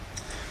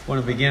I want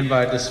to begin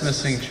by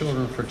dismissing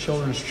children for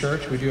Children's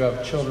Church. We do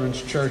have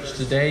Children's Church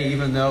today,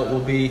 even though it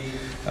will be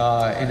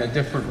in a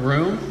different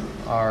room.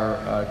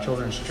 Our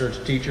Children's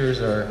Church teachers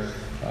are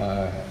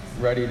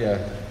ready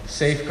to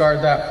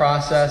safeguard that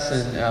process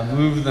and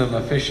move them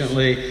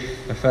efficiently,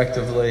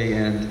 effectively,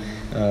 and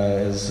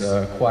as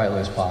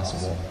quietly as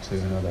possible to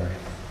another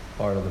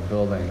part of the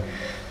building.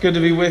 Good to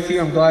be with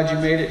you. I'm glad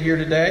you made it here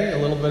today. A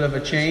little bit of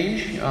a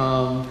change.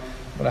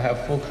 But I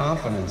have full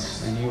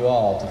confidence in you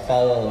all to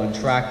follow and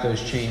track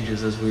those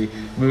changes as we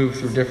move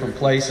through different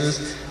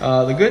places.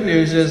 The good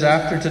news is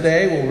after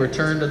today, we'll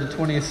return to the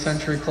 20th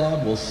Century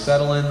Club. We'll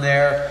settle in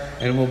there,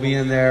 and we'll be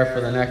in there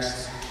for the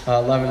next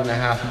 11 and a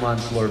half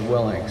months, Lord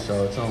willing.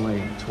 So it's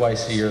only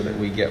twice a year that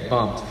we get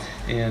bumped.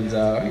 And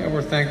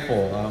we're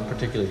thankful. I'm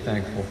particularly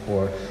thankful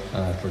for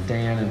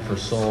Dan and for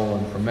Sol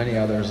and for many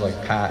others like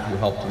Pat who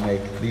helped to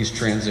make these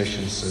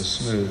transitions so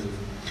smooth.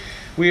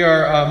 We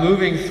are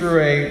moving through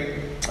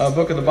a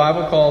book of the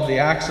Bible called the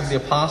Acts of the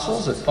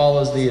Apostles. It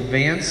follows the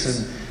advance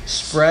and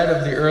spread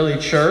of the early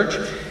church.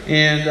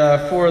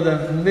 And for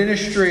the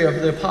ministry of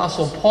the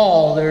Apostle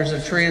Paul, there's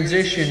a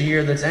transition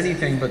here that's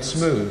anything but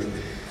smooth.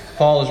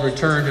 Paul has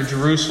returned to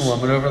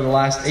Jerusalem, and over the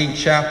last 8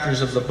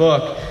 chapters of the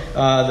book,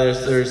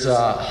 there's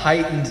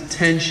heightened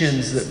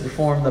tensions that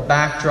form the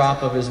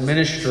backdrop of his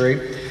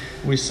ministry.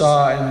 We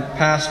saw in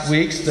past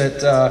weeks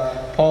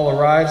that Paul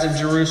arrives in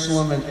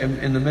Jerusalem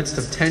in the midst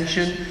of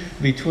tension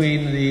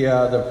between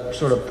the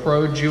sort of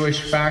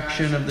pro-Jewish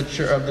faction of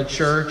the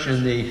church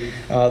and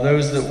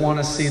those that want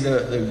to see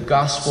the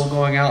gospel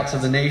going out to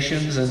the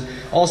nations. And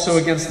also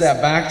against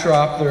that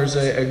backdrop, there's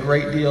a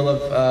great deal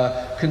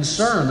of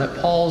concern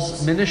that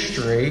Paul's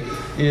ministry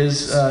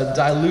is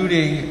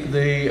diluting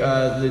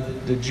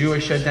the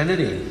Jewish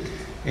identity.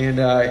 And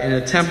in an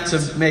attempt to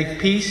make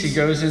peace, he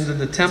goes into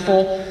the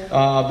temple,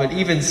 but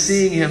even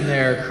seeing him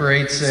there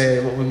creates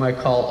what we might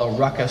call a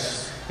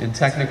ruckus in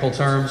technical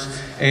terms.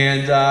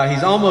 And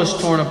he's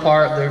almost torn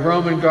apart. The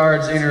Roman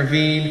guards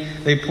intervene.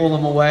 They pull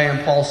him away,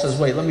 and Paul says,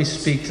 wait, let me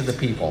speak to the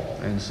people.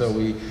 And so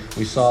we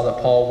saw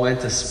that Paul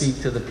went to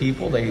speak to the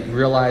people. They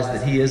realized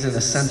that he is, in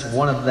a sense,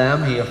 one of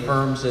them. He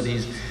affirms that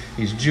he's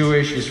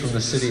Jewish. He's from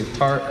the city of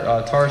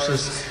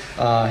Tarsus.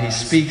 He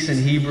speaks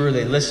in Hebrew.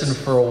 They listen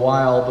for a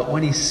while. But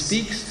when he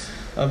speaks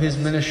of his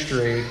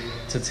ministry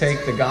to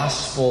take the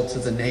gospel to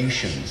the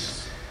nations,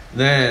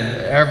 then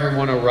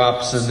everyone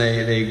erupts and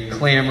they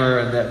clamor,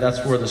 and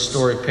that's where the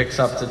story picks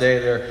up today.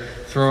 They're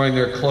throwing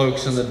their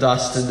cloaks in the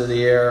dust into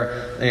the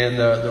air, and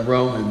the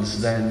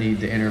Romans then need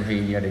to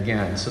intervene yet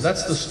again. So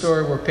that's the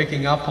story we're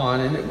picking up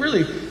on, and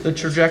the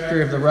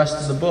trajectory of the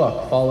rest of the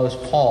book follows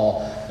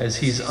Paul as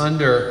he's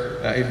under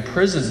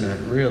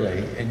imprisonment,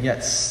 really, and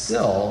yet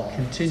still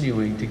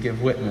continuing to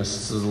give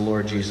witness to the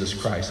Lord Jesus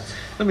Christ.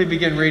 Let me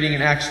begin reading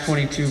in Acts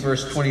 22,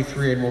 verse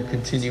 23, and we'll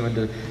continue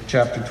into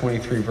chapter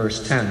 23,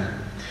 verse 10.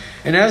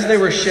 And as they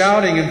were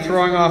shouting and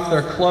throwing off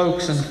their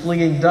cloaks and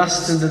flinging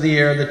dust into the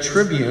air, the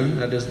tribune,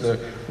 that is the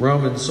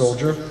Roman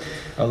soldier,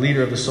 a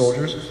leader of the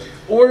soldiers,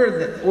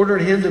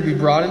 ordered him to be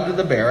brought into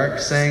the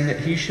barracks, saying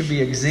that he should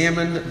be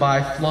examined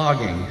by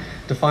flogging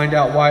to find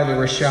out why they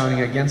were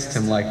shouting against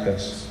him like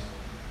this.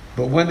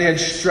 But when they had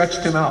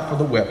stretched him out for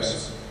the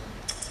whips,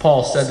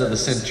 Paul said to the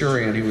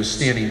centurion who was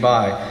standing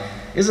by,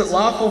 "Is it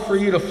lawful for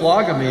you to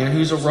flog a man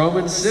who's a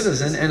Roman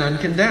citizen and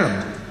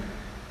uncondemned?"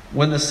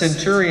 When the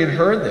centurion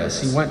heard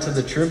this, he went to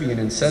the tribune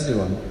and said to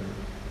him,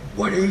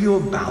 "What are you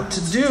about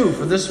to do?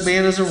 For this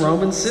man is a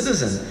Roman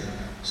citizen."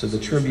 So the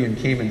tribune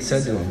came and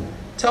said to him,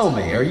 "Tell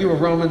me, are you a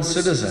Roman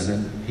citizen?"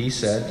 And he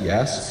said,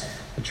 "Yes."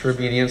 The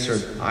tribune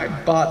answered, "I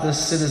bought this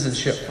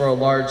citizenship for a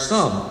large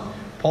sum."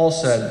 Paul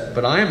said,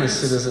 "But I am a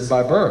citizen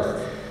by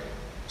birth."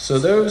 So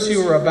those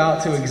who were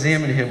about to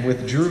examine him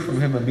withdrew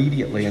from him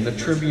immediately, and the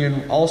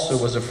tribune also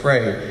was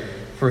afraid,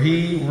 for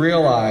he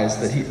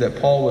realized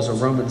that Paul was a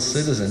Roman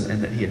citizen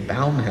and that he had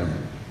bound him.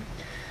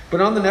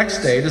 But on the next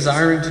day,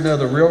 desiring to know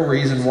the real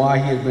reason why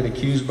he had been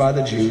accused by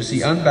the Jews,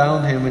 he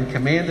unbound him and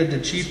commanded the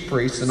chief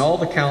priests and all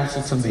the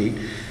council to meet,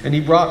 and he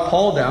brought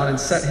Paul down and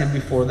set him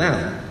before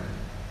them.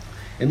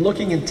 And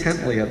looking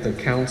intently at the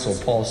council,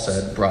 Paul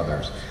said,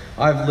 "Brothers,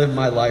 I've lived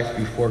my life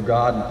before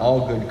God in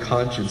all good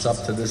conscience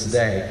up to this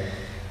day."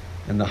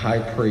 And the high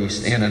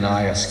priest,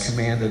 Ananias,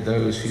 commanded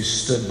those who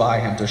stood by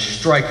him to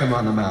strike him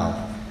on the mouth.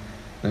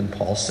 Then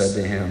Paul said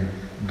to him,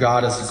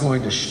 "God is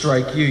going to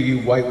strike you, you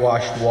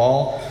whitewashed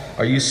wall.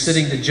 Are you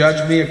sitting to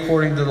judge me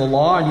according to the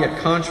law, and yet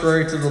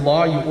contrary to the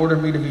law you order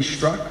me to be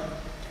struck?"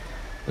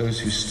 Those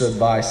who stood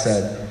by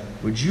said,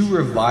 "Would you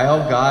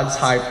revile God's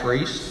high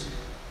priest?"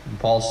 And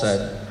Paul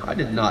said, "I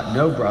did not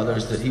know,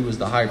 brothers, that he was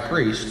the high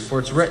priest, for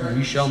it's written,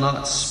 'You shall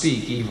not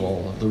speak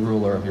evil of the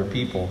ruler of your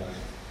people.'"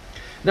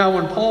 Now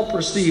when Paul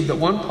perceived that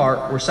one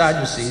part were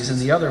Sadducees and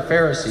the other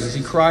Pharisees,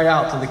 he cried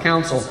out to the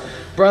council,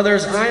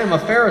 "Brothers, I am a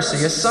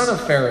Pharisee, a son of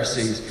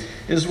Pharisees.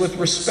 It is with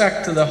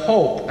respect to the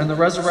hope and the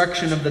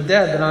resurrection of the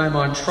dead that I am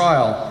on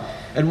trial."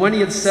 And when he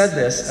had said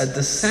this, a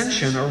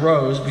dissension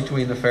arose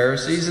between the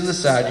Pharisees and the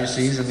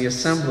Sadducees, and the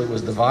assembly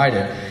was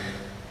divided.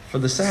 For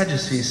the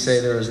Sadducees say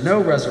there is no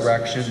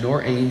resurrection,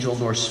 nor angel,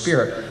 nor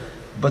spirit,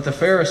 But the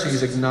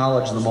Pharisees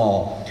acknowledged them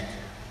all.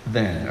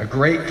 Then a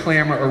great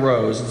clamor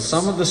arose, and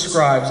some of the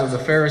scribes of the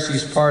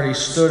Pharisees' party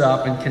stood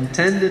up and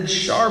contended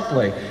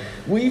sharply.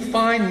 "We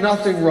find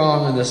nothing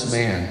wrong in this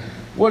man.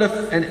 What if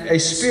a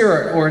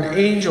spirit or an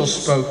angel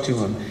spoke to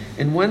him?"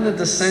 And when the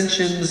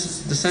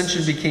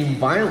dissension became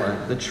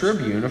violent, the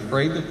tribune,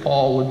 afraid that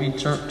Paul would be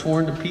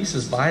torn to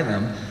pieces by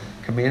them,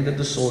 commanded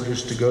the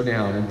soldiers to go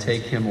down and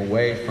take him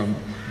away from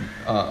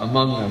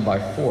among them by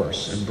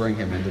force and bring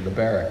him into the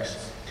barracks.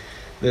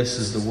 This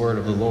is the word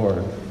of the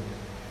Lord.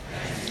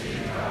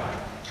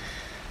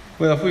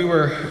 Well, if we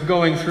were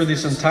going through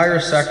this entire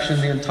section,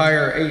 the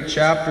entire 8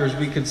 chapters,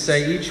 we could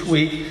say each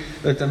week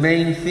that the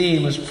main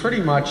theme is pretty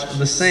much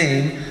the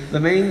same. The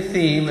main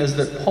theme is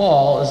that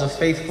Paul is a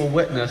faithful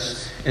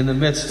witness in the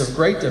midst of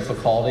great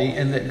difficulty,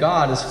 and that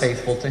God is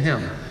faithful to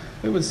him.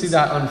 We would see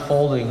that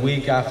unfolding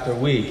week after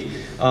week.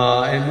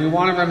 And we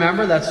want to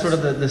remember that's sort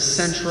of the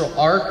central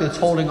arc that's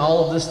holding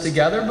all of this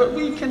together, but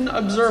we can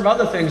observe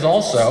other things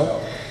also.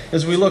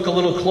 As we look a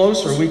little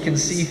closer, we can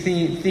see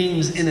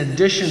themes in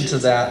addition to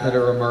that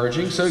are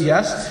emerging. So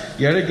yes,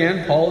 yet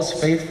again, Paul is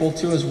faithful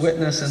to his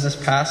witness in this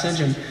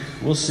passage, and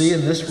we'll see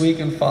in this week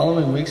and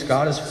following weeks,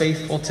 God is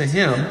faithful to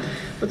him.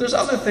 But there's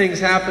other things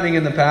happening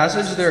in the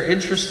passage. They're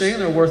interesting.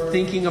 They're worth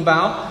thinking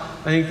about.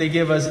 I think they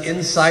give us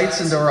insights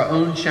into our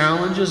own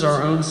challenges,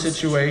 our own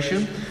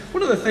situation.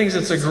 One of the things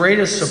that's a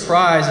greatest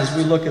surprise as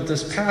we look at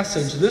this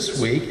passage this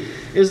week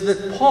is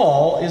that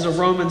Paul is a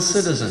Roman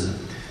citizen.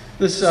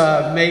 This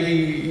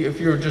maybe,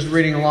 if you were just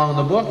reading along in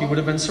the book, you would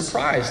have been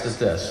surprised at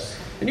this.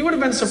 And you would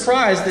have been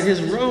surprised that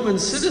his Roman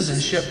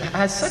citizenship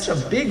has such a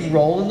big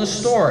role in the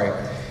story.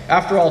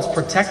 After all, it's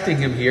protecting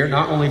him here,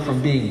 not only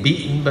from being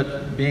beaten,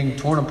 but being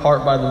torn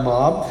apart by the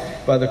mob,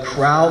 by the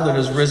crowd that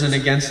has risen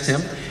against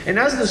him. And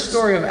as the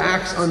story of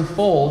Acts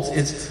unfolds,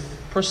 it's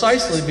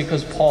precisely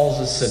because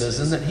Paul's a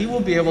citizen that he will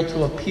be able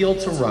to appeal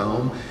to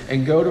Rome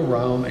and go to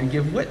Rome and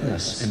give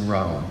witness in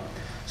Rome.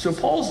 So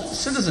Paul's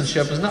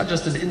citizenship is not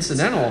just an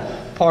incidental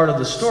part of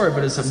the story,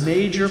 but it's a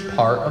major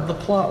part of the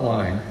plot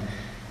line.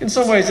 In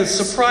some ways, it's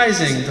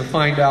surprising to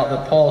find out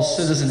that Paul's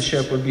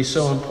citizenship would be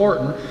so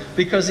important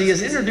because he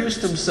has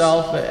introduced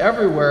himself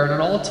everywhere and at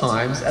all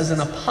times as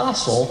an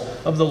apostle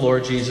of the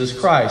Lord Jesus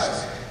Christ.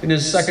 In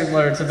his second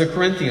letter to the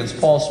Corinthians,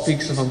 Paul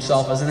speaks of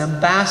himself as an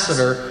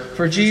ambassador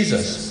for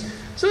Jesus.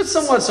 So it's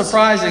somewhat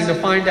surprising to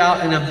find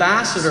out an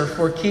ambassador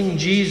for King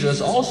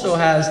Jesus also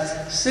has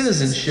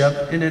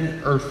citizenship in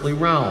an earthly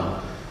realm.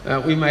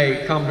 We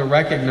may come to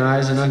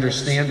recognize and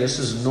understand this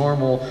is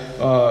normal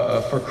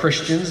for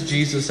Christians.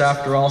 Jesus,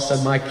 after all,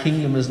 said, "My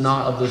kingdom is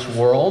not of this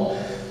world."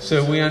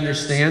 So we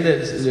understand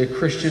that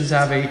Christians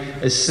have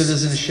a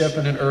citizenship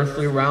in an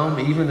earthly realm,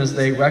 even as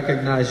they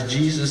recognize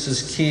Jesus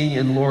as King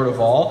and Lord of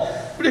all.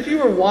 But if you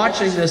were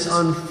watching this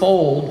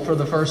unfold for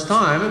the first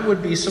time, it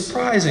would be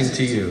surprising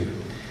to you.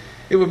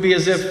 It would be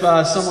as if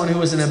someone who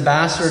was an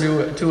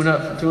ambassador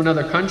to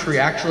another country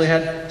actually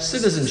had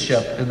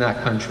citizenship in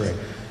that country.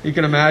 You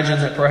can imagine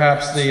that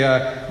perhaps the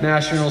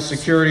national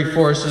security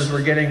forces were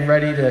getting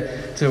ready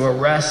to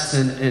arrest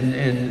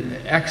and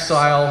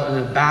exile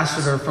an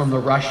ambassador from the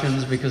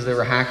Russians because they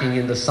were hacking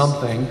into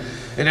something.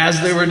 And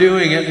as they were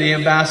doing it, the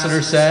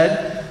ambassador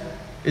said,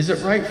 "Is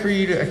it right for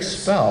you to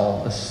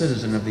expel a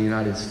citizen of the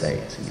United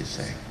States?" And you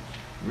say,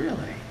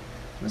 really?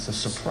 That's a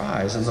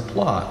surprise in the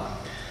plot.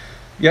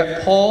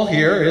 Yet Paul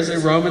here is a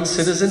Roman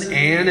citizen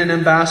and an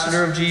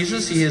ambassador of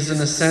Jesus. He is,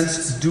 in a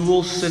sense,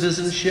 dual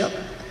citizenship.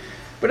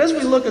 But as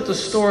we look at the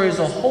story as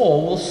a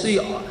whole, we'll see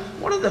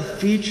one of the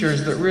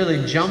features that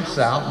really jumps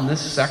out in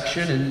this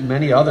section and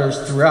many others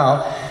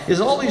throughout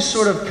is all these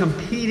sort of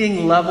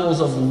competing levels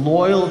of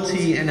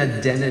loyalty and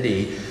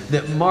identity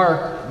that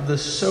mark the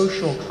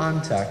social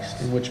context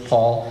in which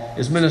Paul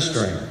is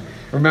ministering.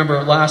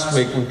 Remember last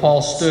week when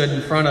Paul stood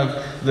in front of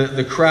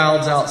the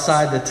crowds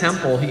outside the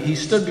temple, he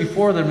stood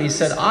before them and he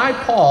said, "I,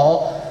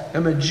 Paul,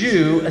 am a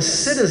Jew, a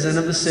citizen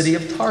of the city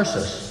of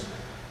Tarsus."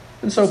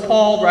 And so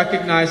Paul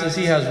recognizes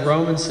he has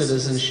Roman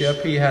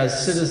citizenship. He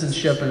has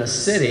citizenship in a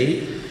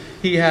city.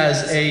 He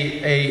has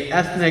a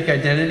ethnic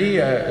identity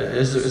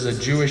as a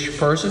Jewish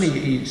person.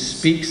 He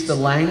speaks the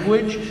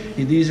language.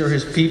 These are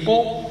his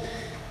people.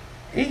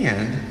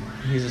 And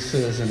he's a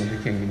citizen of the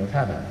kingdom of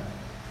heaven.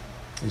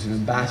 He's an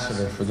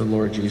ambassador for the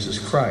Lord Jesus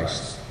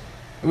Christ.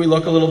 And we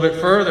look a little bit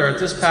further at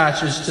this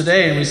passage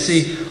today and we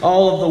see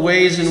all of the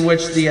ways in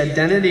which the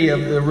identity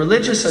of the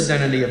religious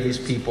identity of these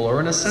people, or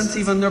in a sense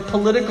even their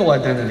political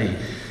identity,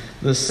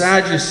 the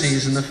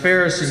Sadducees and the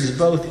Pharisees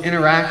both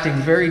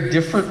interacting very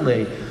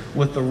differently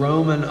with the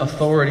Roman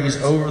authorities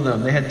over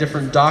them. They had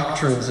different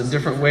doctrines and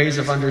different ways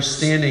of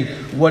understanding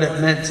what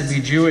it meant to be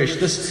Jewish.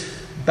 This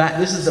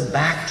is the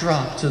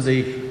backdrop to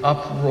the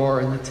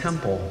uproar in the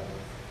temple.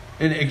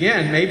 And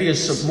again, maybe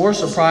it's more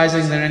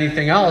surprising than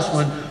anything else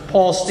when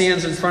Paul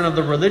stands in front of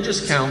the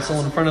religious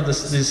council, in front of the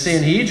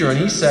Sanhedrin,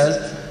 he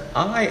says,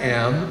 "I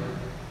am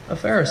a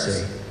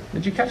Pharisee."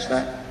 Did you catch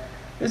that?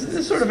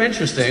 It's sort of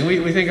interesting.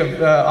 We think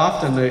of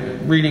often the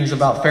readings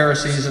about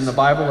Pharisees in the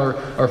Bible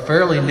are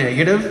fairly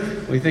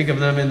negative. We think of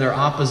them in their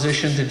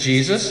opposition to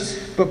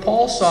Jesus. But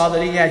Paul saw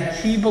that he had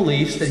key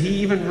beliefs that he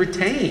even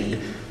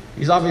retained.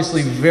 He's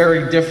obviously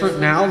very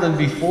different now than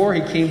before.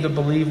 He came to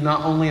believe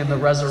not only in the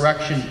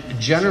resurrection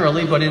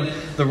generally, but in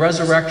the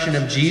resurrection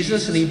of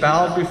Jesus, and he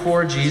bowed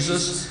before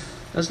Jesus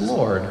as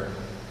Lord.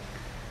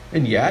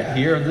 And yet,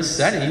 here in this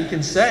setting, he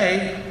can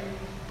say,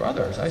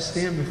 brothers, I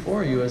stand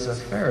before you as a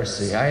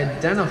Pharisee. I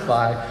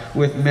identify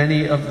with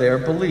many of their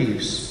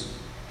beliefs.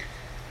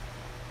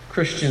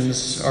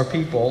 Christians are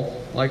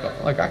people, like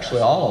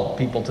actually all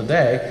people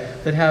today,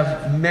 that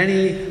have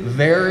many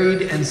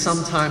varied and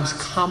sometimes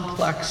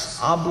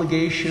complex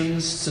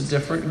obligations to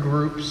different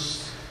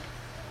groups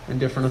and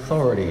different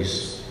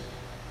authorities.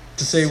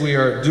 To say we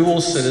are dual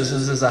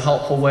citizens is a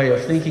helpful way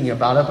of thinking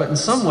about it, but in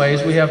some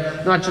ways we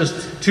have not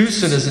just two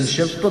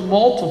citizenships, but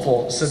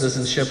multiple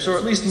citizenships, or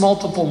at least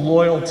multiple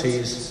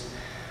loyalties.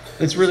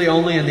 It's really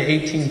only in the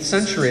 18th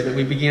century that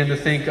we began to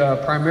think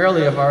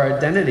primarily of our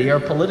identity, our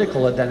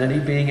political identity,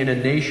 being in a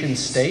nation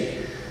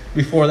state.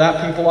 Before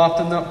that, people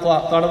often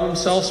thought of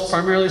themselves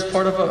primarily as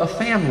part of a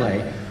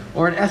family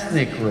or an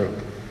ethnic group,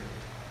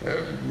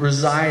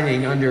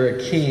 residing under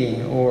a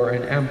king or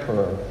an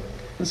emperor.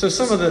 And so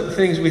some of the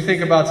things we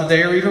think about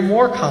today are even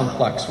more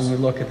complex when we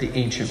look at the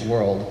ancient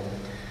world.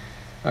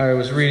 I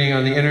was reading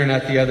on the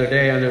internet the other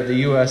day under the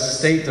U.S.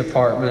 State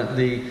Department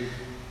the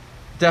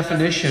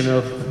definition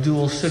of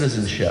dual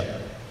citizenship.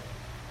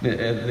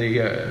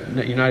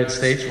 The United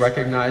States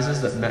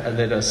recognizes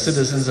that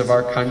citizens of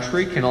our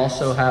country can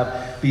also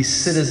be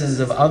citizens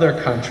of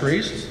other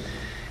countries.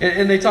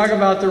 And they talk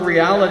about the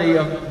reality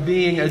of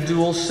being a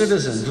dual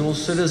citizen. Dual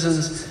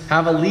citizens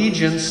have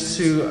allegiance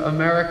to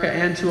America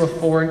and to a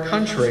foreign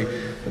country.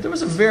 But there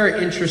was a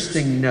very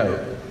interesting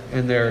note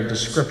in their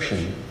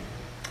description.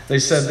 They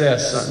said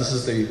this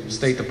is the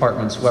State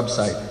Department's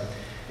website.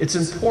 It's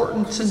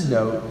important to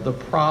note the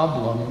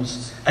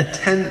problems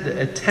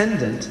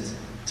attendant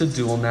to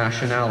dual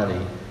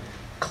nationality.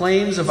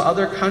 Claims of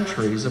other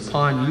countries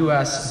upon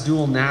U.S.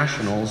 dual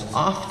nationals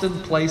often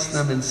place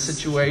them in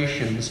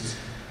situations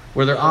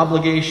where their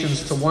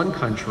obligations to one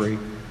country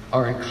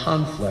are in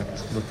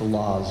conflict with the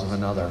laws of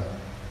another.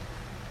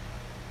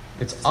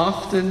 It's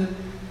often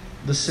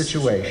the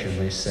situation,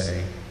 they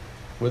say,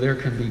 where there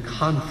can be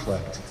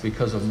conflict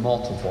because of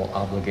multiple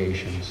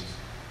obligations.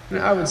 And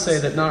I would say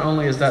that not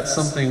only is that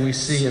something we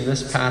see in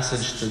this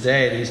passage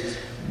today, these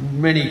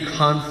many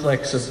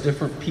conflicts of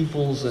different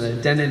peoples and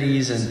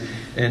identities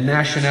and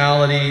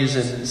nationalities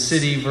and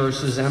city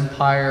versus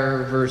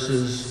empire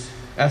versus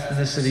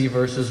ethnicity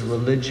versus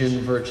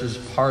religion versus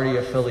party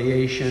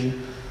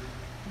affiliation.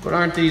 But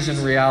aren't these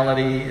in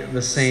reality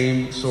the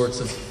same sorts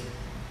of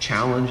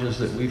challenges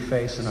that we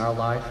face in our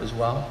life as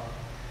well?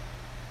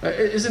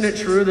 Isn't it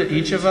true that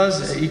each of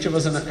us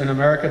in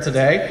America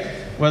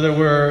today, whether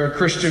we're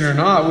Christian or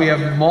not, we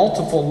have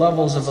multiple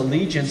levels of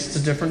allegiance to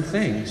different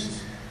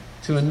things?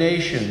 To a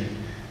nation,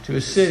 to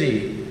a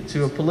city,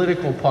 to a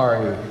political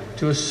party,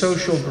 to a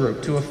social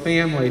group, to a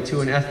family, to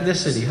an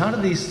ethnicity. How do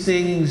these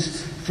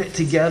things fit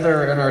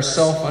together in our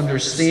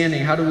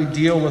self-understanding? How do we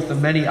deal with the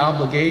many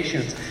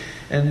obligations?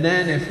 And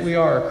then if we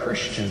are a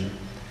Christian,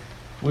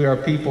 we are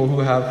people who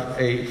have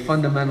a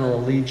fundamental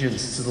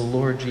allegiance to the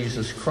Lord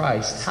Jesus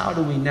Christ. How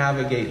do we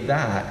navigate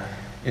that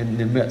in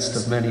the midst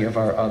of many of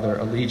our other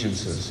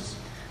allegiances?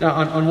 Now,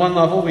 on one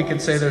level, we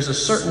could say there's a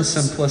certain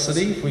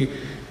simplicity. If we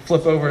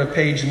flip over to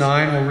page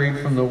 9, we'll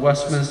read from the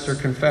Westminster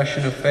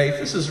Confession of Faith.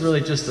 This is really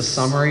just a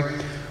summary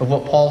of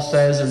what Paul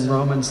says in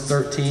Romans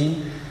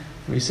 13.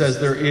 He says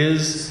there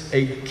is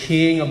a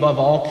king above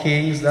all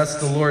kings. That's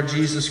the Lord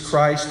Jesus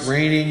Christ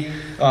reigning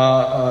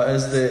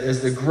as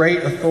the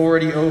great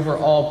authority over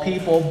all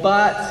people.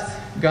 But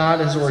God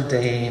has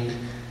ordained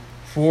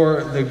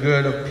for the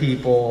good of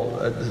people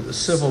a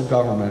civil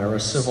government or a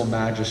civil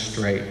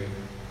magistrate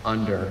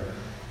under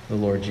the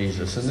Lord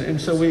Jesus. And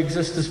so we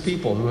exist as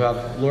people who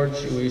have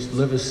we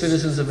live as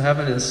citizens of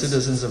heaven and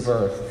citizens of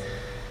earth.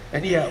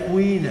 And yet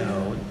we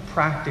know,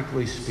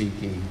 practically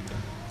speaking,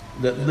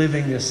 that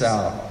living this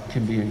out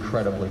can be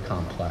incredibly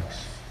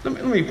complex.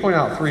 Let me point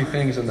out 3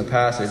 things in the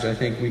passage I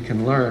think we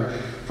can learn.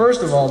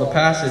 First of all, the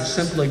passage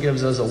simply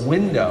gives us a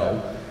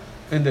window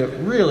into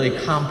really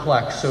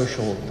complex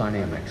social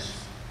dynamics.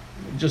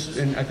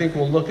 And I think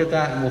we'll look at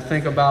that and we'll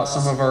think about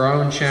some of our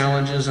own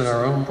challenges and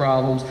our own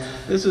problems.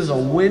 This is a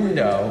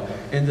window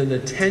into the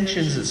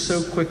tensions that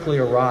so quickly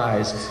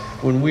arise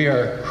when we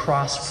are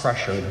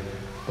cross-pressured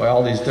by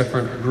all these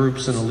different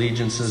groups and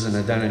allegiances and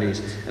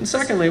identities. And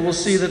secondly, we'll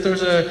see that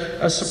there's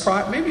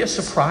maybe a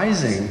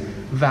surprising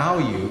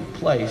value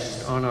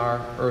placed on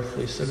our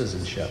earthly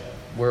citizenship,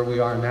 where we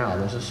are now.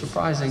 There's a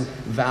surprising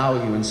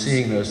value in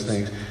seeing those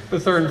things.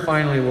 But third and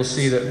finally, we'll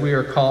see that we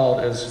are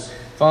called as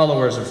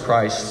followers of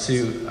Christ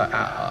to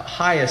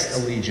highest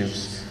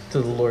allegiance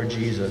to the Lord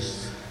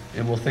Jesus.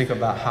 And we'll think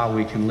about how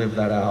we can live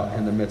that out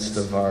in the midst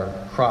of our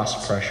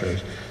cross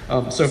pressures.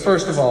 So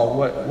first of all,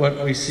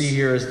 what we see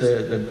here is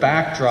the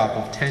backdrop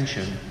of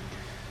tension.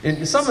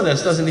 And some of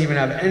this doesn't even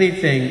have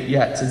anything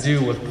yet to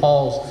do with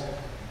Paul's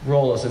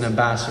role as an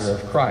ambassador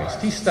of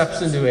Christ. He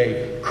steps into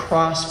a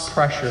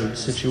cross-pressured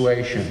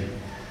situation.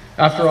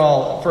 After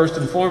all, first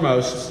and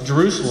foremost,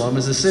 Jerusalem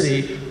is a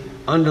city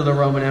under the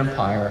Roman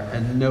Empire,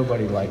 and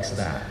nobody likes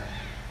that.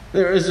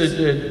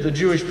 The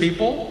Jewish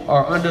people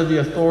are under the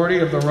authority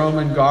of the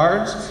Roman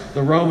guards.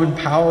 The Roman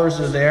powers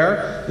are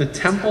there. The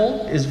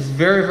temple is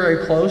very,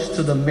 very close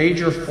to the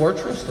major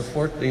fortress, the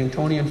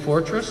Antonian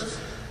fortress.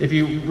 If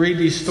you read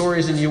these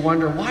stories and you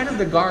wonder, why did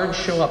the guards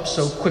show up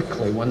so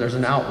quickly when there's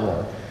an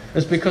outroar?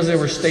 It's because they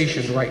were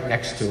stationed right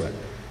next to it.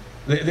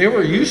 They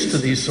were used to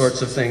these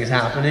sorts of things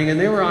happening, and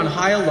they were on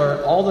high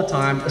alert all the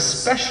time,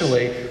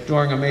 especially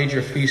during a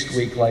major feast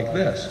week like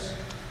this.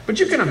 But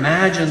you can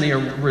imagine the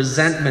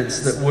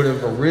resentments that would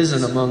have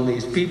arisen among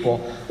these people.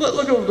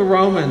 Look at the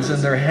Romans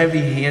and their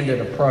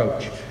heavy-handed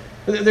approach.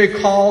 They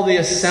call the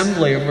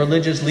assembly of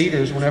religious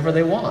leaders whenever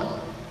they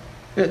want.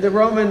 The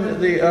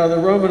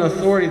Roman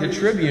authority, the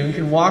tribune,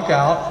 can walk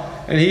out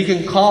and he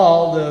can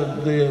call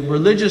the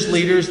religious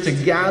leaders to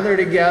gather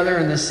together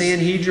in the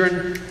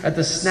Sanhedrin at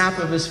the snap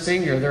of his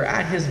finger. They're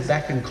at his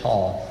beck and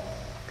call.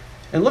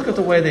 And look at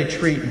the way they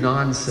treat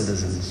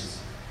non-citizens.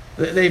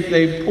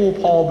 They pull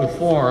Paul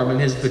before him in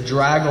his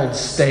bedraggled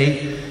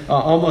state,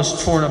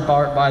 almost torn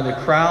apart by the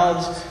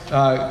crowds,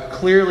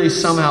 clearly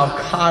somehow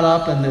caught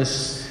up in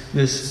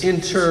this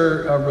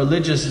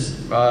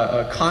inter-religious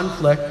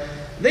conflict.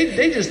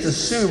 They just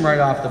assume right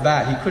off the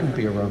bat he couldn't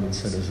be a Roman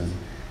citizen.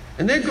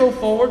 And they go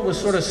forward with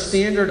sort of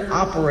standard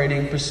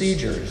operating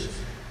procedures.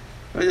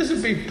 I mean, this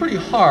would be pretty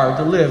hard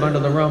to live under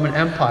the Roman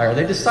Empire.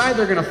 They decide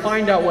they're going to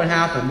find out what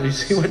happened. You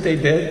see what they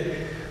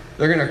did?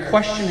 They're going to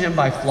question him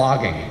by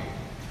flogging him.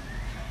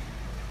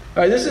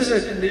 Right, this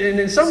isn't, and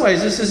in some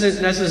ways, this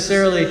isn't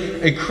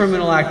necessarily a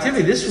criminal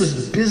activity. This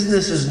was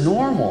business as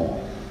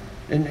normal.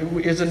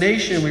 And as a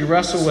nation, we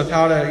wrestle with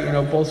how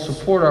to, both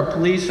support our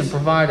police and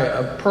provide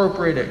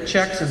appropriate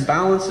checks and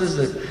balances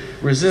that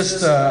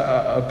resist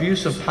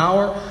abuse of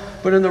power.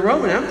 But in the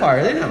Roman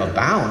Empire, they didn't have a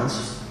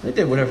balance. They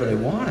did whatever they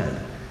wanted.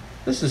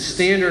 This is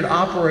standard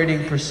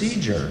operating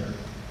procedure.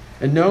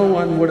 And no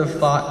one would have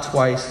thought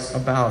twice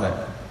about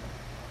it.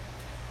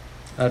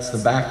 That's the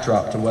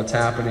backdrop to what's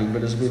happening.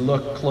 But as we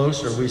look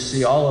closer, we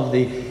see all of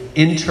the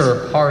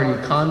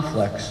inter-party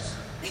conflicts.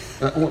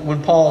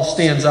 When Paul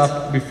stands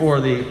up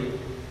before the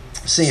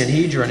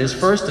Sanhedrin, his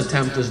first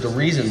attempt is to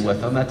reason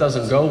with them. That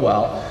doesn't go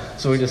well.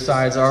 So he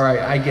decides, all right,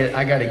 I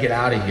got to get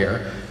out of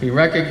here. He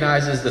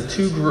recognizes the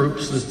two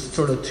groups, the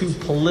sort of two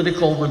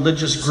political,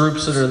 religious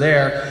groups that are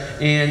there,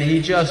 and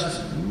he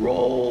just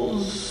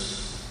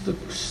rolls the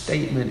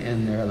statement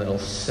in there that'll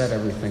set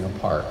everything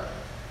apart.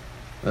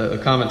 The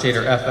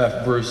commentator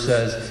F.F. Bruce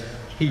says,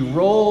 he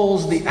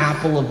rolls the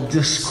apple of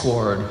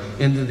discord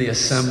into the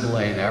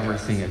assembly and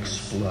everything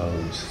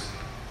explodes.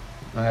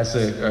 That's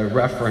a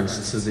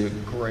reference to the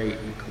great,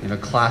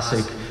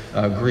 classic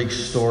Greek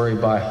story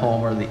by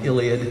Homer, the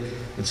Iliad.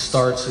 It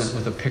starts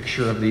with a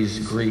picture of these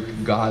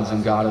Greek gods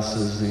and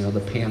goddesses, the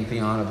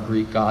pantheon of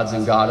Greek gods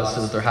and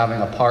goddesses. They're having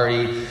a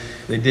party.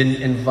 They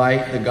didn't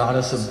invite the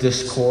goddess of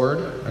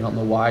discord. I don't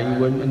know why you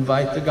wouldn't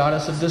invite the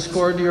goddess of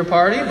discord to your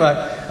party,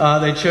 but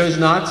they chose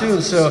not to.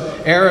 And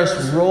so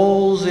Eris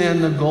rolls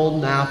in the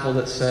golden apple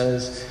that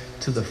says,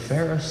 to the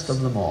fairest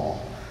of them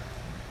all.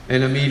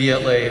 And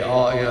immediately,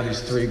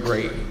 these three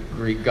great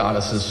Greek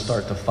goddesses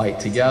start to fight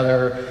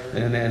together,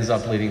 and it ends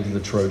up leading to the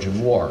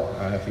Trojan War.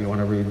 If you want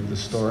to read the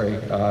story,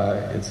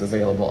 it's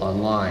available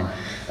online.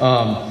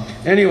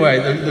 Anyway,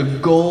 the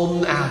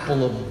golden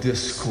apple of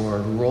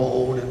discord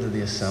rolled into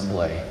the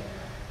assembly.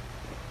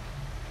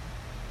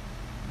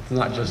 It's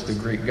not just the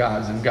Greek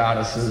gods and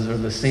goddesses or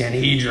the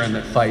Sanhedrin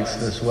that fights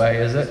this way,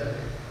 is it?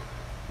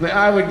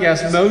 I would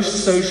guess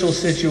most social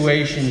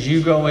situations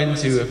you go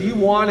into, if you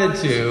wanted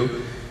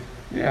to,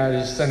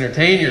 just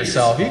entertain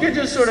yourself, you could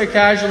just sort of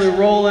casually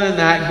roll in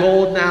that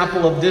golden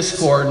apple of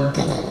discord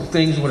and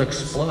things would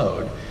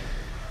explode.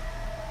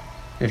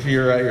 If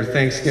you're at your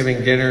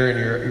Thanksgiving dinner and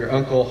your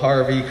Uncle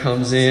Harvey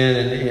comes in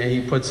and he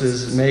puts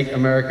his Make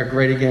America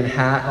Great Again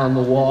hat on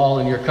the wall,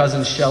 and your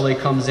cousin Shelley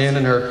comes in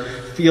and her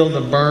Feel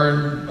the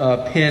Burn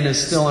pin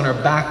is still in her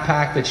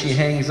backpack that she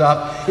hangs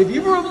up. If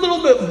you were a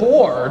little bit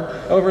bored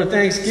over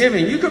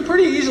Thanksgiving, you could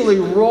pretty easily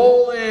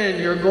roll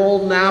in your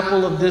golden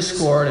apple of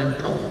discord and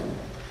boom,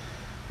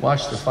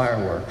 watch the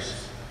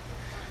fireworks.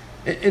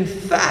 In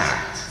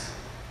fact,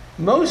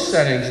 most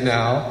settings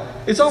now,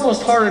 it's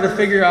almost harder to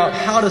figure out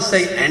how to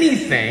say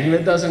anything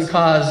that doesn't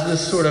cause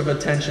this sort of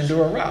attention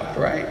to erupt,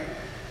 right?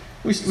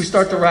 We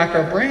start to rack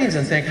our brains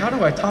and think, how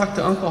do I talk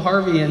to Uncle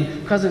Harvey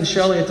and Cousin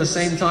Shelley at the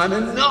same time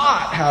and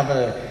not have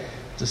a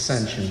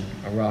dissension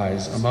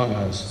arise among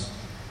us?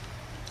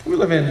 We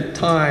live in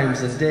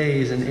times and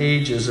days and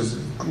ages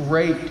of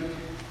great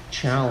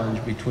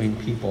challenge between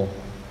people.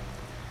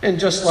 And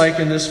just like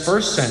in this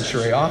first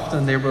century,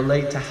 often they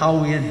relate to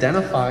how we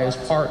identify as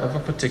part of a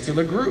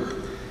particular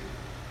group.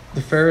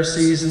 The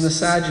Pharisees and the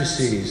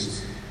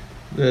Sadducees,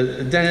 the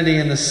identity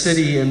in the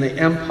city and the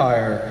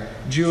empire,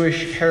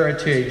 Jewish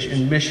heritage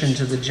and mission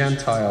to the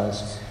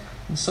Gentiles.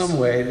 In some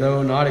way,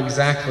 though not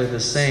exactly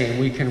the same,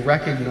 we can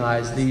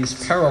recognize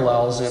these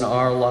parallels in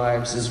our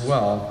lives as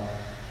well.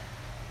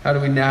 How do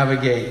we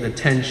navigate the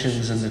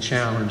tensions and the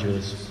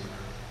challenges?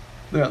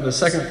 The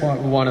second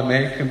point we want to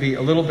make can be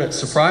a little bit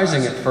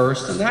surprising at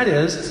first, and that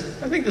is,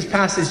 I think this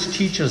passage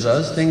teaches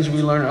us, things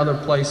we learn in other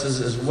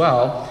places as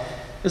well,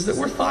 is that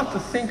we're thought to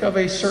think of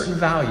a certain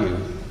value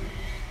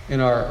in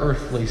our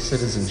earthly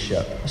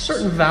citizenship, a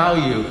certain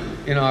value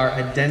in our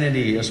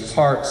identity as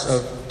parts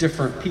of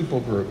different people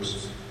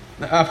groups.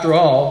 After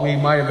all, we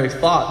might have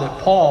thought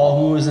that Paul,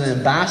 who was an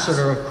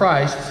ambassador of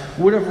Christ,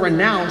 would have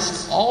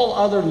renounced all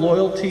other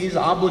loyalties,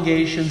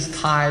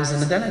 obligations, ties,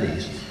 and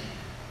identities.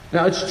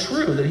 Now, it's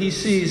true that he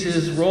sees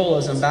his role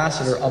as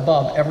ambassador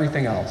above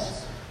everything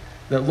else,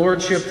 that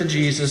lordship to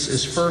Jesus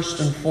is first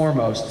and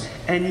foremost,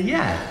 and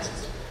yet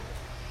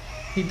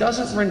he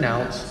doesn't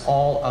renounce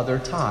all other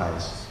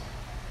ties.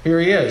 Here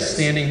he is,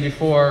 standing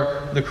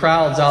before the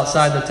crowds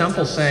outside the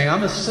temple saying,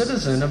 I'm a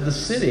citizen of the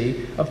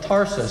city of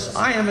Tarsus.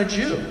 I am a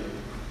Jew.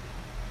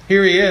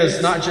 Here he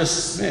is, not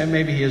just,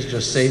 maybe he is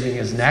just saving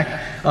his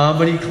neck,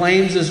 but he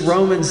claims his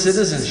Roman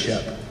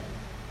citizenship.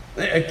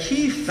 A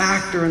key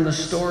factor in the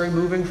story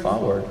moving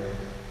forward.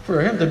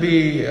 For him to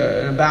be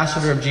an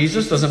ambassador of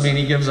Jesus doesn't mean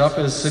he gives up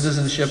his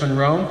citizenship in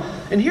Rome.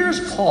 And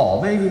here's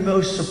Paul, maybe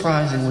most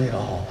surprisingly of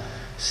all,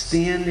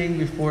 standing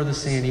before the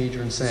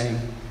Sanhedrin saying,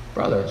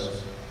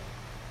 brothers,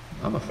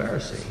 I'm a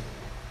Pharisee.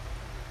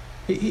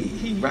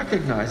 He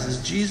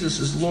recognizes Jesus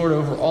is Lord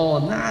over all,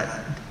 and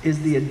that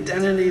is the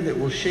identity that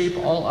will shape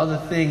all other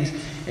things.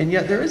 And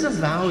yet there is a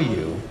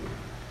value.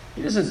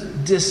 He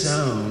doesn't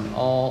disown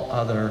all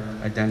other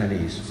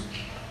identities.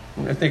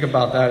 And think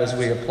about that as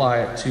we apply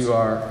it to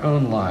our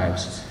own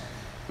lives.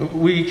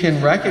 We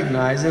can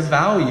recognize a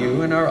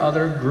value in our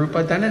other group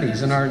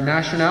identities, in our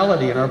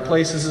nationality, in our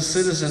place as a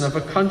citizen of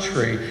a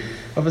country,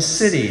 of a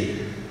city,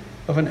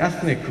 of an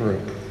ethnic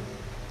group.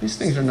 These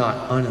things are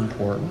not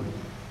unimportant.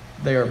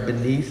 They are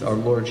beneath our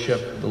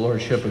lordship, the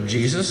lordship of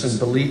Jesus,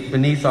 and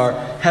beneath our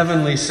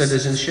heavenly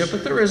citizenship,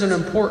 but there is an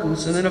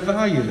importance and then a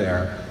value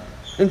there.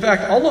 In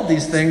fact, all of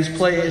these things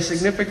play a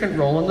significant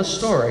role in the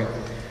story.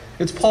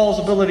 It's Paul's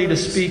ability to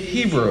speak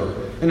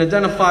Hebrew and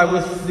identify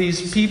with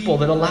these people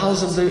that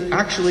allows him to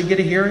actually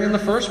get a hearing in the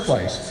first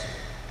place.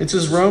 It's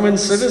his Roman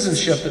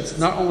citizenship that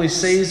not only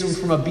saves him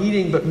from a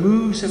beating, but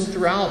moves him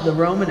throughout the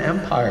Roman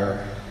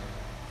Empire.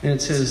 And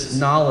it's his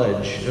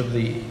knowledge of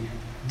the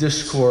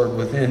discord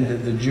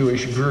within the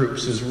Jewish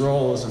groups, his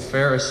role as a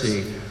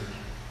Pharisee,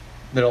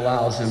 that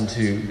allows him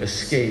to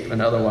escape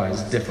an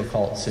otherwise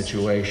difficult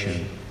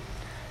situation.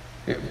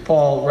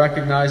 Paul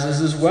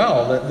recognizes as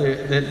well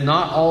that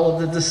not all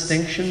of the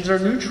distinctions are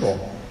neutral.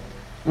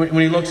 When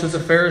he looks at the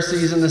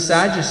Pharisees and the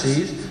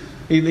Sadducees,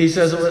 he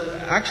says,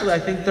 well, actually, I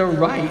think they're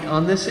right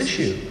on this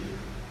issue.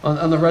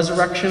 On the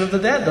resurrection of the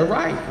dead, they're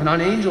right. And on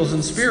angels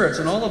and spirits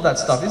and all of that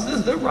stuff, he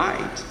says they're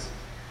right.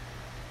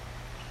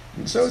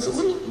 And so it's a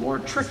little more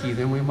tricky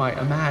than we might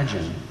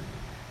imagine.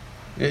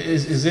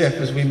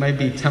 As we may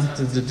be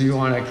tempted to do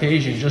on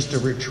occasion, just to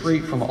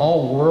retreat from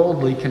all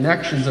worldly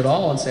connections at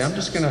all and say, I'm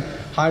just going to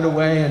hide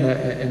away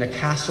in a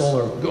castle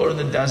or go to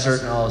the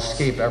desert and I'll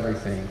escape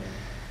everything.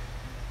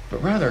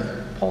 But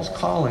rather, Paul's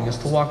calling is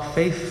to walk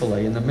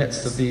faithfully in the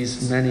midst of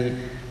these many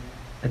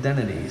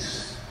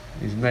identities,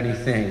 these many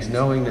things,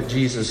 knowing that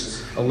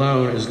Jesus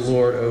alone is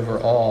Lord over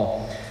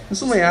all. And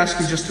so let me ask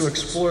you just to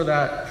explore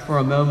that for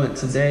a moment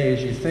today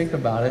as you think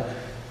about it.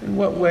 In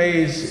what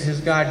ways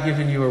has God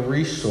given you a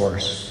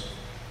resource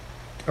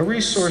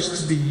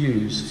to be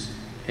used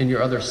in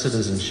your other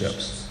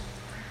citizenships?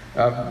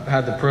 I've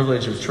had the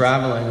privilege of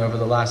traveling over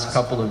the last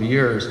couple of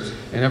years,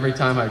 and every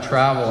time I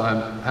travel,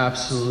 I'm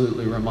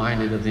absolutely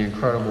reminded of the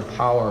incredible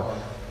power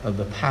of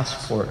the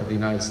passport of the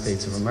United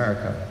States of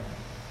America.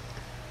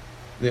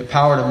 The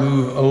power to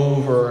move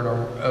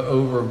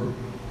over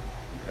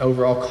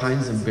all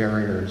kinds of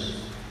barriers.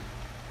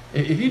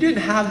 If you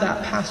didn't have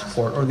that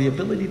passport or the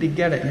ability to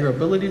get it, your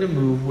ability to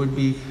move would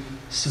be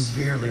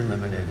severely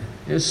limited.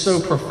 It's so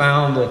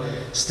profound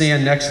to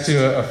stand next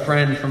to a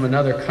friend from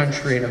another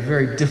country in a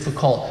very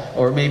difficult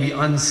or maybe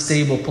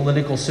unstable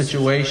political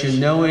situation,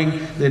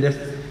 knowing that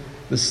if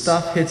the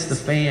stuff hits the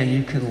fan,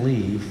 you can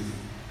leave,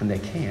 and they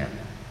can't.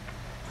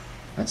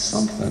 That's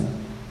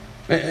something.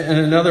 And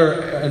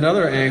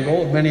another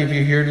angle, many of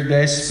you here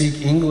today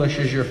speak English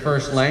as your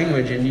first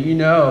language, and you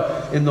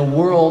know in the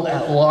world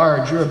at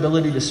large, your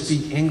ability to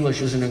speak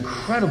English is an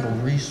incredible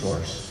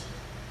resource.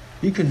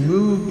 You can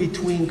move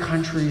between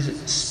countries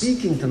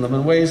speaking to them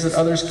in ways that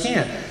others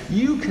can't.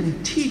 You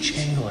can teach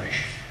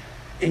English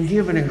and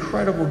give an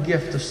incredible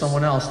gift to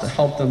someone else to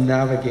help them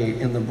navigate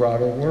in the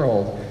broader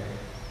world.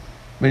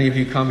 Many of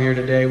you come here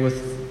today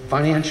with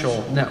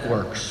financial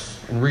networks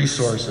and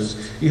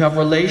resources. You have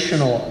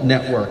relational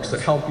networks that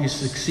help you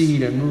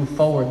succeed and move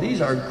forward. These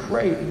are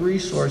great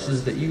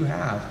resources that you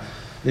have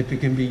that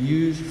can be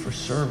used for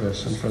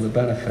service and for the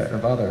benefit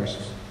of others.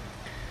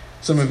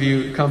 Some of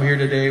you come here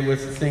today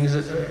with things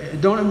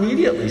that don't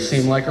immediately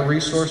seem like a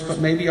resource, but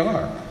maybe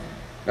are.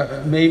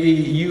 Maybe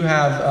you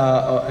have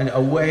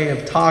a way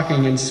of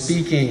talking and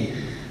speaking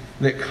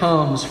that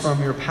comes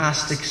from your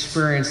past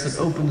experience that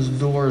opens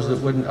doors that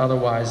wouldn't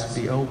otherwise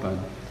be open.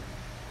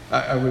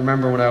 I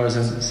remember when I was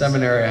in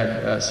seminary, I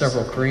had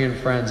several Korean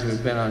friends who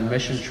had been on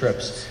mission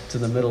trips to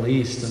the Middle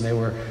East, and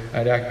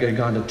I'd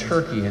gone to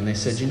Turkey, and they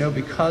said,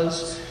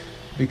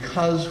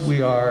 because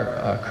we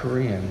are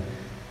Korean,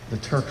 the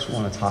Turks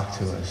want to talk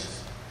to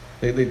us.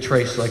 They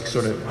trace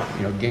sort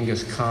of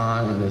Genghis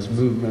Khan and his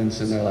movements,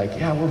 and they're like,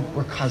 yeah,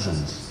 we're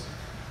cousins.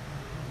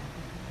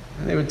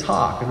 And they would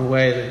talk in a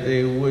way that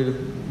they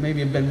would maybe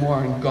have been more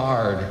on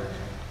guard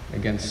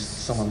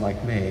against someone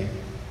like me.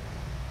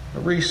 A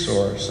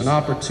resource, an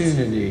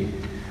opportunity,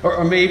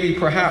 or maybe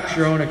perhaps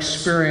your own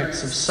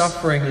experience of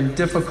suffering and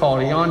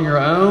difficulty on your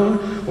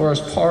own or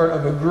as part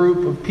of a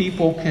group of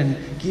people can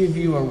give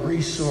you a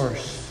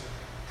resource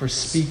for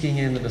speaking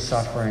into the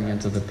suffering,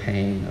 into the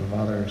pain of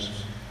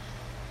others.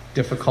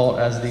 Difficult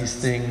as these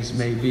things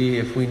may be,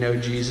 if we know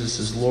Jesus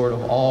is Lord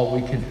of all,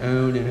 we can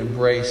own and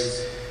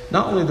embrace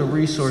not only the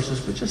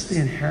resources, but just the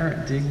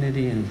inherent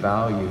dignity and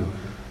value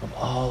of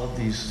all of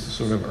these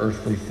sort of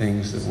earthly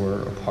things that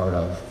we're a part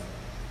of.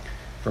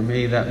 For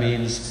me, that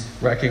means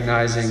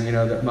recognizing,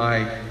 that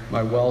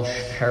my Welsh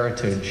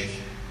heritage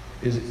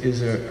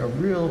is a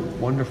real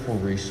wonderful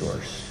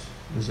resource.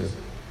 Is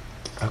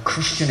a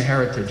Christian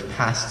heritage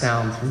passed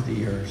down through the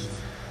years.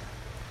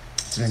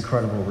 It's an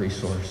incredible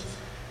resource.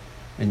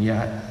 And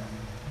yet,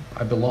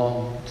 I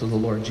belong to the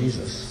Lord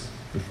Jesus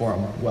before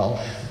I'm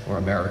Welsh or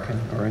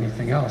American or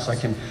anything else. I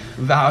can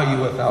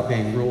value without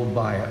being ruled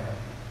by it.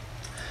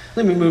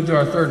 Let me move to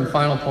our third and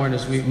final point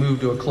as we move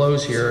to a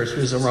close here. It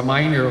is a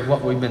reminder of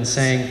what we've been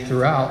saying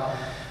throughout.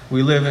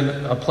 We live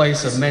in a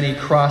place of many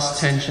cross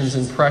tensions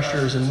and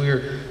pressures, and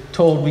we're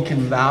told we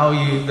can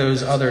value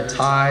those other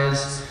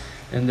ties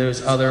and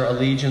those other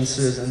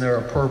allegiances in their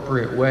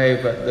appropriate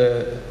way. But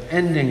the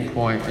ending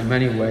point, in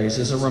many ways,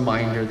 is a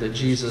reminder that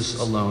Jesus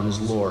alone is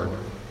Lord.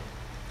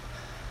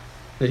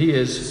 That he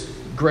is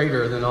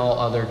greater than all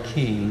other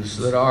kings.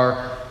 That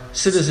our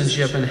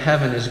citizenship in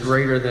heaven is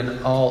greater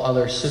than all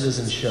other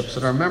citizenships.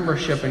 That our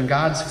membership in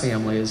God's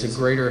family is a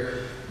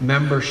greater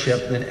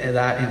membership than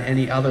that in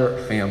any other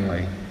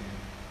family.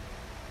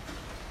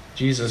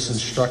 Jesus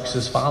instructs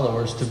his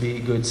followers to be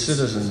good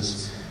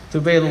citizens, to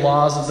obey the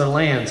laws of their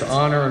land, to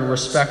honor and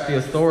respect the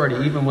authority,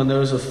 even when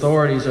those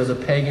authorities are the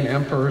pagan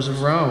emperors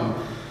of Rome.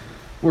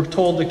 We're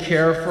told to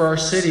care for our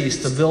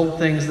cities, to build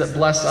things that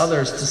bless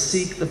others, to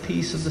seek the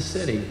peace of the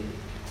city.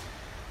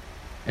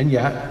 And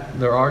yet,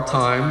 there are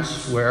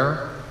times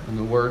where, in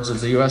the words of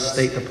the U.S.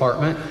 State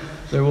Department,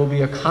 there will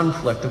be a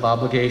conflict of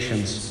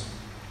obligations.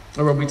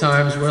 There will be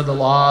times where the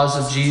laws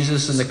of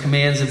Jesus and the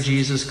commands of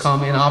Jesus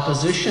come in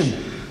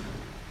opposition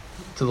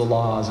to the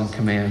laws and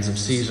commands of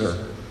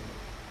Caesar.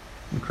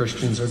 And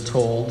Christians are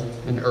told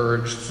and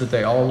urged that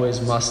they always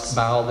must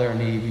bow their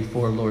knee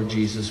before Lord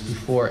Jesus,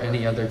 before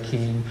any other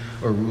king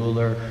or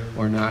ruler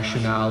or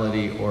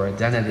nationality or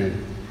identity.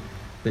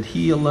 That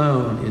he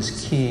alone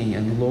is king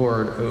and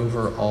Lord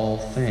over all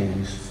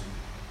things.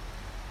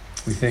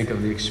 We think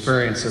of the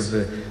experience of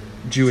the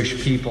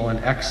Jewish people in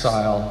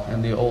exile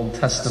in the Old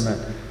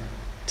Testament,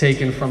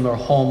 taken from their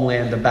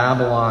homeland to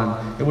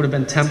Babylon. It would have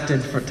been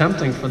tempting for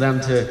them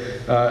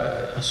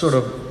to sort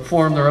of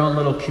form their own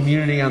little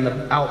community on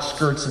the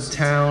outskirts of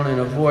town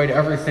and avoid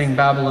everything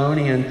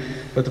Babylonian.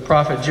 But the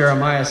prophet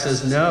Jeremiah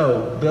says,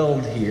 no,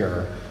 build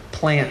here,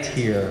 plant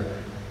here,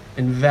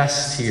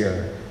 invest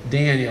here.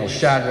 Daniel,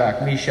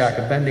 Shadrach, Meshach,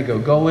 Abednego,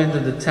 go into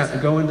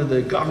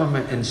the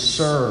government and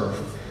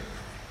serve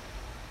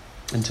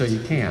until you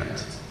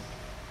can't.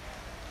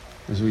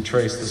 As we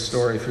trace the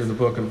story through the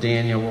book of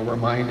Daniel, we're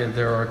reminded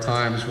there are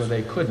times where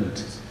they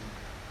couldn't.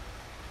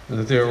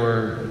 That there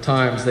were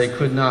times they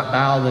could not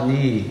bow the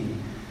knee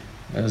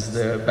as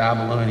the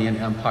Babylonian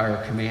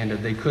Empire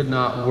commanded. They could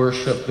not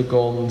worship the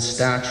golden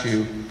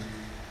statue.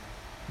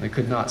 They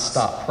could not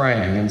stop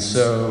praying. And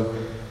so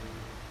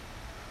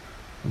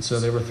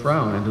they were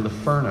thrown into the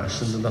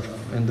furnace,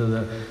 into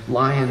the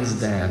lion's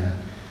den.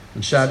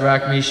 And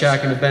Shadrach,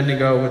 Meshach, and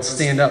Abednego would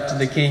stand up to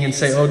the king and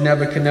say, "O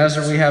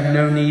Nebuchadnezzar, we have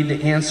no need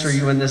to answer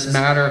you in this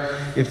matter.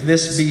 If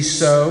this be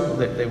so,"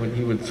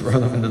 he would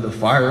throw them into the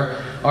fire.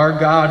 "Our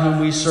God,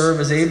 whom we serve,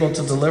 is able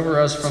to deliver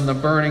us from the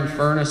burning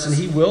furnace, and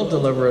he will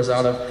deliver us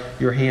out of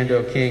your hand,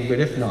 O king. But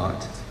if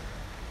not,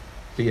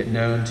 be it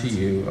known to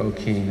you, O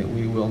king, that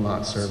we will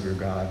not serve your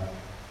God."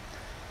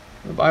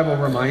 The Bible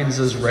reminds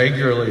us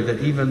regularly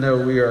that even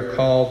though we are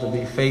called to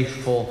be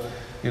faithful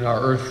in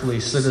our earthly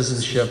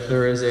citizenship,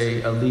 there is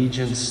an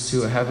allegiance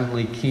to a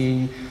heavenly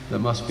king that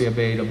must be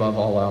obeyed above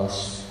all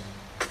else.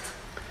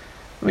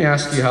 Let me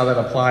ask you how that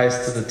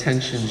applies to the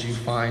tensions you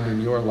find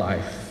in your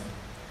life.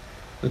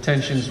 The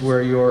tensions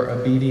where your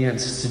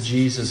obedience to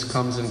Jesus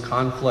comes in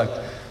conflict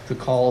to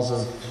calls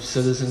of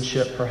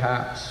citizenship,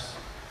 perhaps,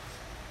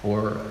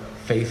 or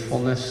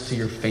faithfulness to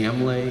your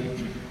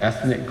family,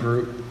 ethnic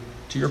group,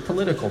 to your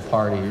political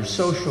party, your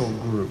social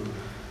group,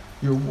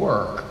 your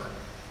work,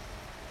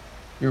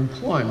 your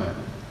employment.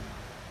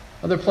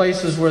 Other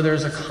places where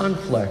there's a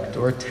conflict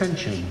or a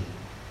tension.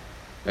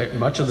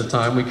 Much of the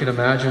time, we can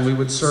imagine we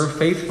would serve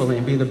faithfully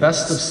and be the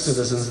best of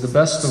citizens, the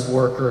best of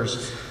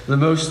workers, the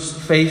most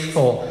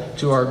faithful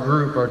to our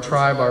group, our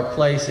tribe, our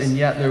place, and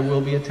yet there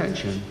will be a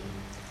tension.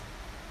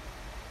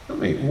 Let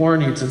me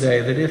warn you today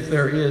that if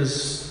there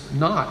is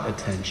not a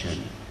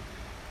tension,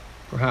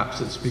 perhaps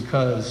it's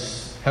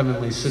because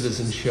heavenly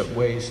citizenship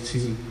weighs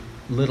too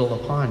little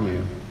upon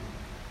you.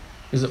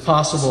 Is it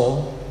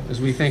possible,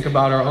 as we think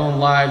about our own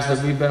lives,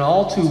 that we've been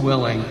all too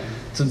willing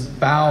to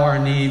bow our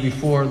knee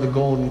before the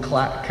golden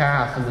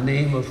calf in the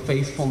name of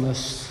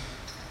faithfulness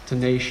to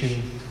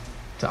nation,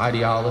 to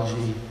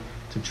ideology,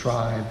 to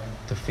tribe,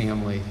 to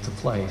family, to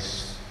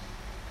place?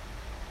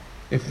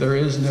 If there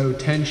is no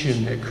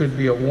tension, it could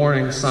be a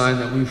warning sign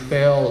that we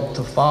failed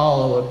to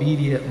follow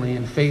obediently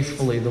and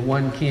faithfully the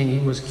one King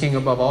who was King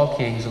above all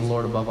kings and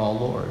Lord above all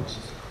lords.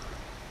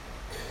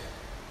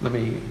 Let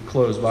me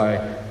close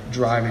by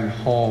driving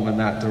home in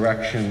that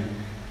direction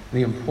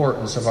the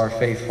importance of our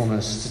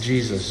faithfulness to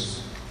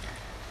Jesus.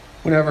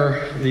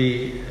 Whenever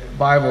the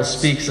Bible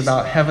speaks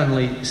about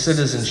heavenly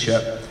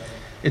citizenship,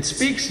 it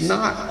speaks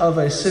not of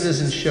a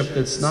citizenship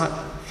that's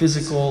not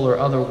physical or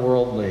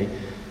otherworldly,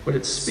 but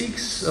it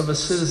speaks of a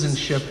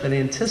citizenship that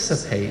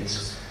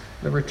anticipates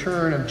the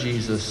return of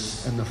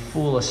Jesus and the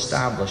full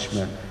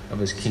establishment of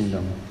his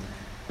kingdom.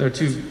 There are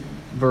two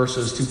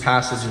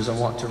passages I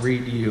want to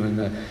read to you in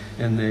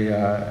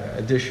the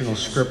additional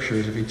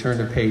scriptures. If you turn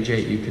to page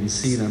 8, you can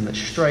see them, that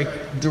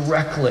strike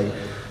directly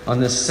on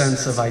this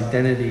sense of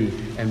identity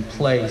and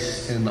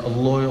place and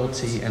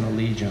loyalty and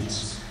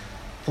allegiance.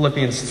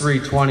 Philippians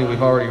 3:20,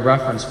 we've already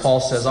referenced. Paul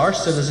says, our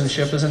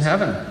citizenship is in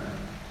heaven,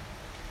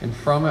 and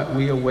from it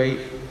we await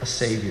a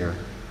Savior,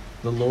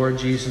 the Lord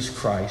Jesus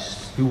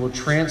Christ, who will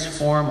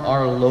transform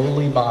our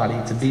lowly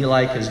body to be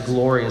like his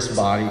glorious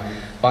body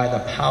by the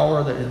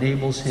power that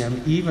enables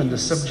him even to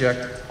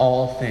subject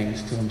all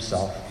things to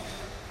himself.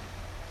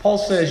 Paul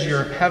says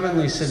your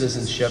heavenly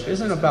citizenship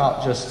isn't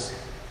about just,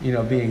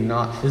 being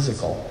not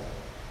physical.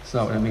 It's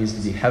not what it means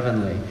to be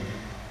heavenly.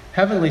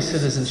 Heavenly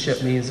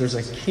citizenship means there's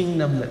a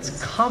kingdom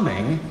that's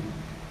coming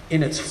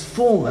in its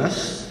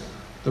fullness.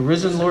 The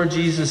risen Lord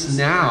Jesus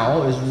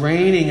now is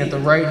reigning at the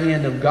right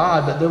hand of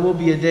God, but there will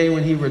be a day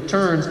when he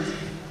returns,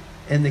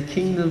 and the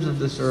kingdoms of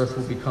this earth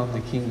will become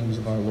the kingdoms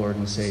of our Lord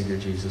and Savior,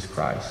 Jesus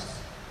Christ.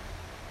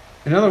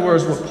 In other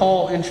words, what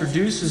Paul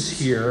introduces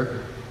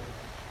here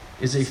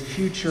is a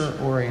future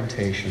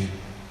orientation.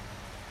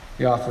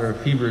 The author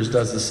of Hebrews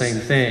does the same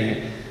thing.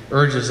 It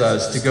urges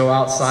us to go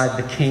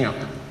outside the camp,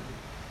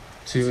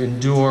 to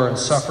endure and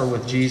suffer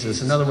with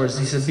Jesus. In other words,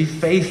 he said, be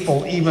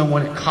faithful even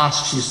when it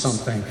costs you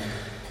something.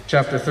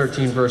 Chapter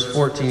 13, verse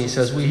 14, he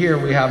says, we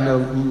have no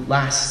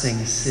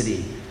lasting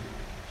city,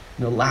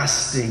 no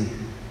lasting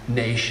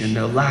nation,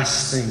 no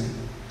lasting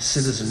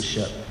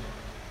citizenship.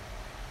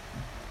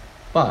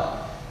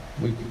 But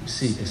we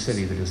seek a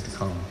city that is to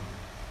come.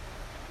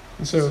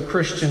 And so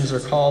Christians are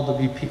called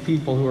to be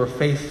people who are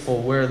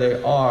faithful where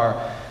they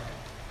are,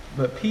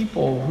 but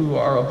people who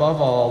are above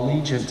all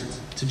allegiant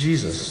to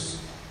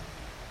Jesus.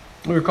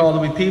 We're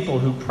called to be people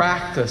who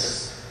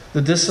practice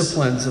the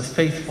disciplines of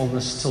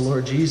faithfulness to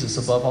Lord Jesus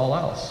above all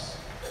else.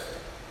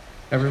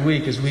 Every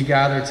week as we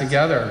gather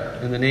together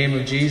in the name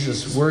of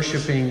Jesus,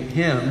 worshiping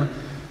him,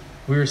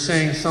 we are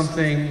saying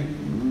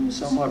something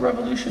somewhat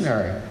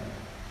revolutionary.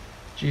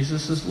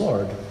 Jesus is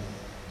Lord.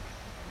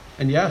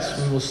 And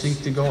yes, we will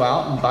seek to go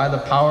out and by the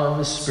power of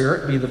his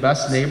Spirit be the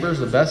best neighbors,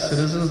 the best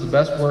citizens, the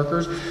best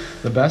workers,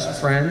 the best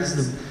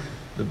friends,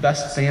 the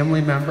best family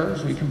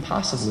members we can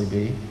possibly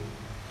be.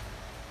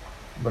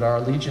 But our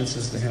allegiance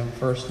is to him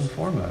first and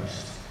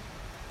foremost.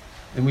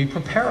 And we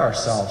prepare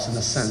ourselves, in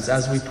a sense,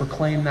 as we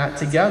proclaim that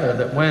together,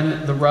 that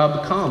when the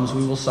rub comes,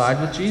 we will side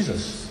with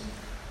Jesus.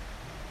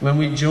 When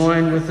we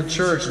join with the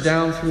church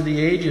down through the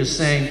ages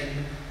saying,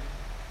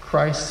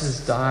 Christ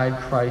has died,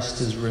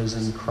 Christ is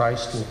risen,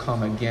 Christ will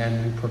come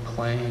again, we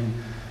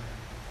proclaim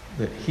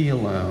that he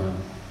alone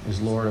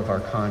is Lord of our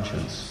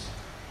conscience.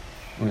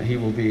 When he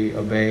will be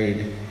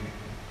obeyed,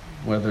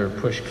 whether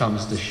push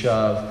comes to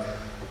shove,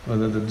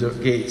 whether the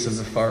gates of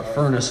the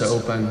furnace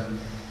open,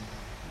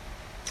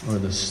 or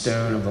the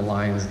stone of the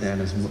lion's den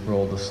is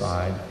rolled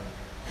aside.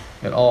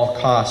 At all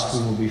costs,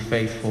 we will be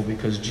faithful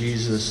because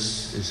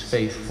Jesus is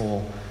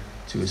faithful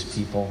to his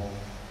people.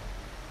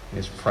 He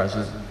is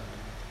present.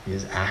 He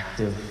is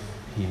active.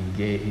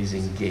 He's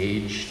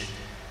engaged.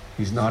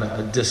 He's not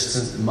a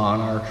distant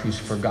monarch who's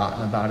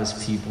forgotten about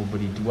his people,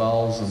 but he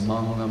dwells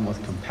among them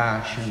with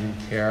compassion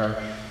and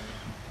care.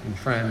 And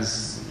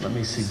friends, let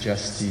me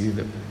suggest to you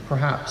that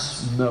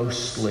perhaps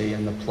mostly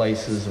in the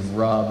places of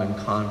rub and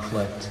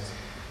conflict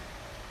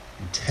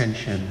and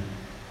tension,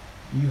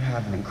 you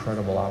have an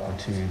incredible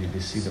opportunity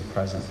to see the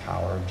present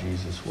power of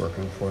Jesus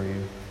working for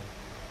you.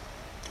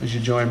 As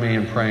you join me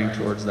in praying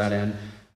towards that end,